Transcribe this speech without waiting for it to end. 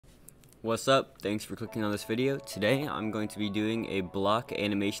What's up? Thanks for clicking on this video. Today I'm going to be doing a block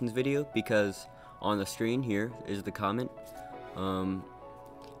animations video because on the screen here is the comment.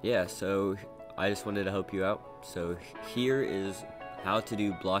 Yeah, so I just wanted to help you out. So here is how to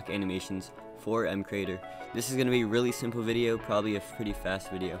do block animations for MCreator. This is going to be a really simple video, probably a pretty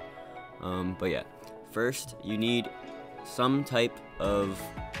fast video. But yeah, first you need some type of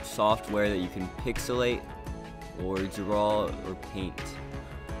software that you can pixelate or draw or paint.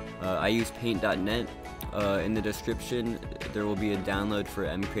 I use paint.net. In the description there will be a download for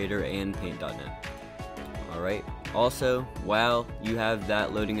MCreator and paint.net. Alright, also while you have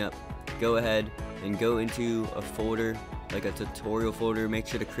that loading up, go ahead and go into a folder, like a tutorial folder. Make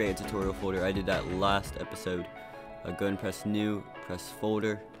sure to create a tutorial folder. I did that last episode. Go ahead and press new, press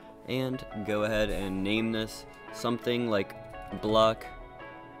folder, and go ahead and name this something like block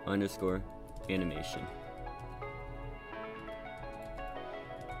underscore animation.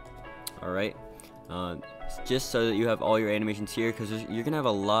 Alright, just so that you have all your animations here, because you're going to have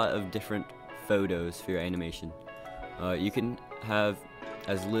a lot of different photos for your animation. You can have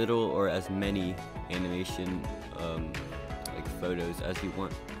as little or as many animation like photos as you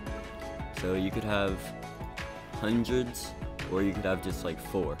want. So you could have hundreds, or you could have just like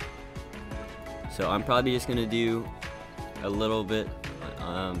 4. So I'm probably just going to do a little bit,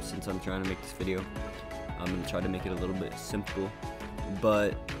 since I'm trying to make this video. I'm going to try to make it a little bit simple,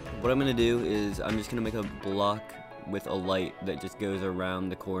 but what I'm going to do is I'm just going to make a block with a light that just goes around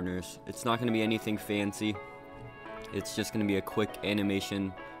the corners. It's not going to be anything fancy. It's just going to be a quick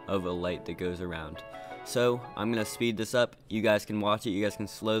animation of a light that goes around. So I'm going to speed this up. You guys can watch it. You guys can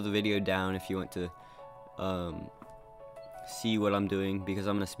slow the video down if you want to see what I'm doing, because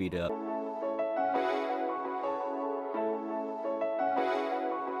I'm going to speed it up.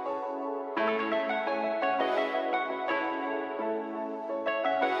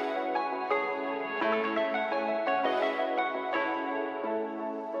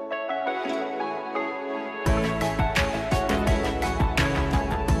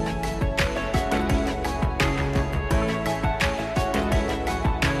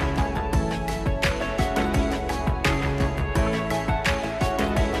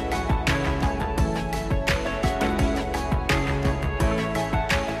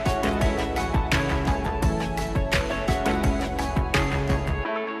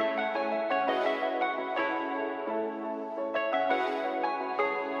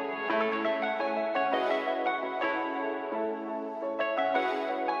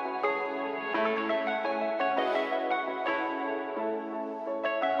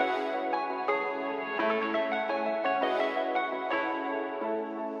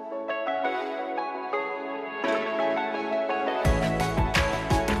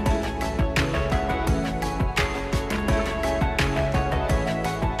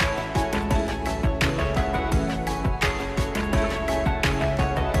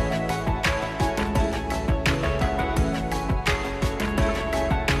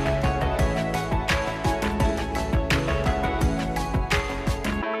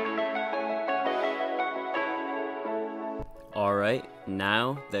 Alright,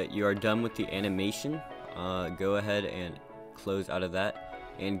 now that you are done with the animation, go ahead and close out of that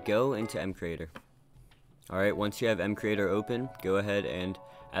and go into MCreator. Alright, once you have MCreator open, go ahead and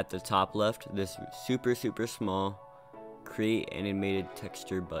at the top left, this super small create animated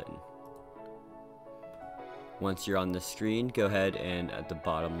texture button. Once you're on the screen, go ahead and at the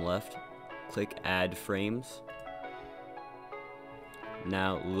bottom left, click add frames.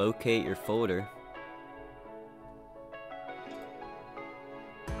 Now locate your folder.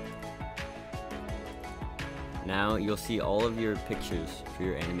 Now you'll see all of your pictures for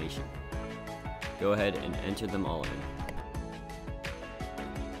your animation. Go ahead and enter them all in.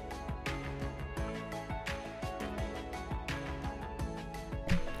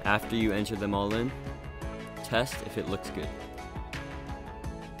 After you enter them all in, test if it looks good.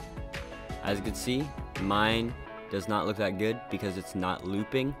 As you can see, mine does not look that good because it's not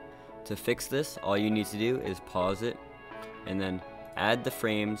looping. To fix this, all you need to do is pause it and then add the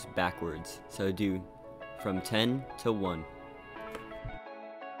frames backwards. So do from 10 to 1.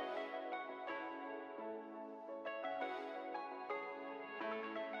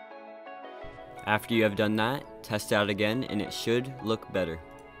 After you have done that, test it out again and it should look better.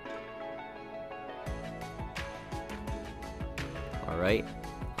 Alright,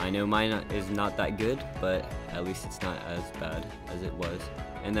 I know mine is not that good, but at least it's not as bad as it was.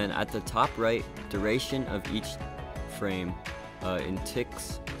 And then at the top right, duration of each frame in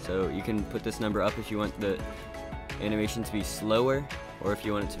ticks. So you can put this number up if you want the animation to be slower or if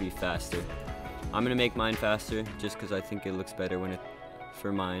you want it to be faster. I'm gonna make mine faster just because I think it looks better when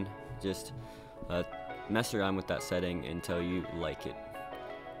for mine. Just mess around with that setting until you like it.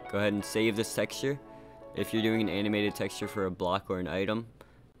 Go ahead and save this texture. If you're doing an animated texture for a block or an item,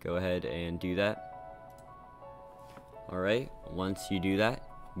 go ahead and do that. Alright, once you do that,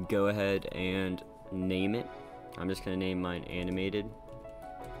 go ahead and name it. I'm just going to name mine animated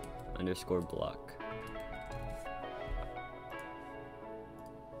 _ block.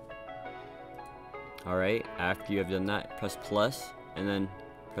 Alright, after you have done that, press plus and then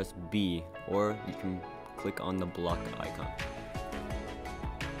press B, or you can click on the block icon.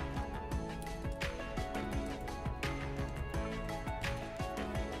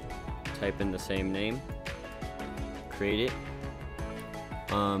 Type in the same name, create it.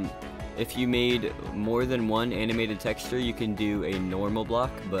 If you made more than one animated texture, you can do a normal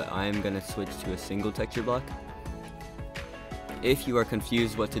block, but I'm gonna switch to a single texture block. If you are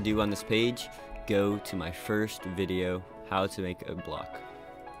confused what to do on this page, go to my first video, how to make a block.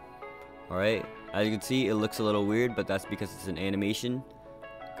 Alright, as you can see, it looks a little weird, but that's because it's an animation.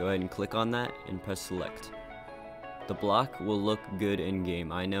 Go ahead and click on that and press select. The block will look good in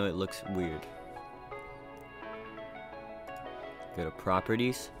game. I know it looks weird. Go to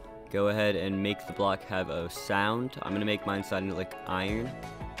properties. Go ahead and make the block have a sound. I'm gonna make mine sound like iron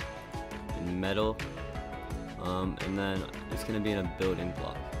and metal, and then it's gonna be in a building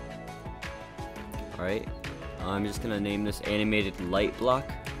block. Alright, I'm just gonna name this animated light block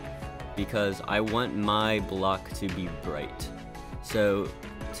because I want my block to be bright. So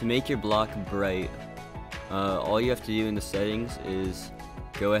to make your block bright, all you have to do in the settings is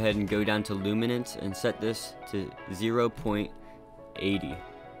go ahead and go down to luminance and set this to 0.80.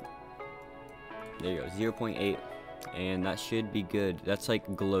 There you go, 0.8, and that should be good. That's like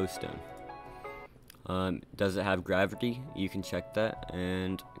glowstone. Does it have gravity? You can check that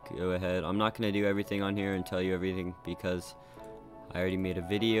and go ahead. I'm not going to do everything on here and tell you everything because I already made a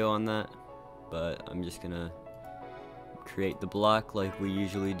video on that, but I'm just going to create the block like we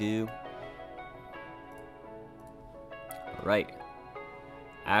usually do. Alright,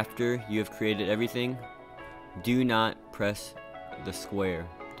 after you have created everything, do not press the square,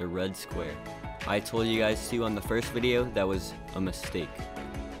 the red square. I told you guys to on the first video, that was a mistake.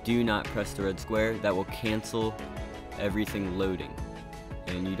 Do not press the red square, that will cancel everything loading.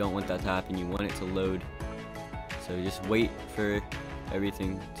 And you don't want that to happen, you want it to load. So just wait for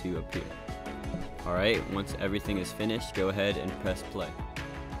everything to appear. Alright, once everything is finished, go ahead and press play.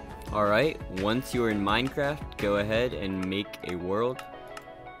 Alright, once you're in Minecraft, go ahead and make a world.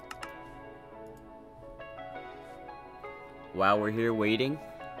 While we're here waiting,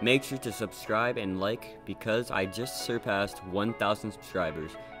 make sure to subscribe and like because I just surpassed 1,000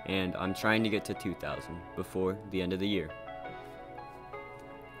 subscribers and I'm trying to get to 2,000 before the end of the year.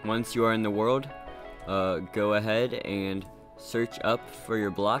 Once you are in the world, go ahead and search up for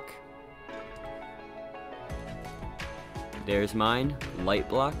your block. There's mine, light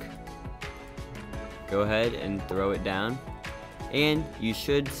block. Go ahead and throw it down and you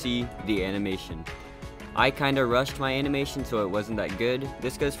should see the animation. I kinda rushed my animation so it wasn't that good.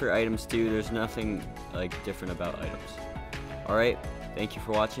 This goes for items too, there's nothing like different about items. Alright, thank you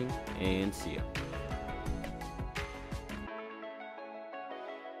for watching and see ya.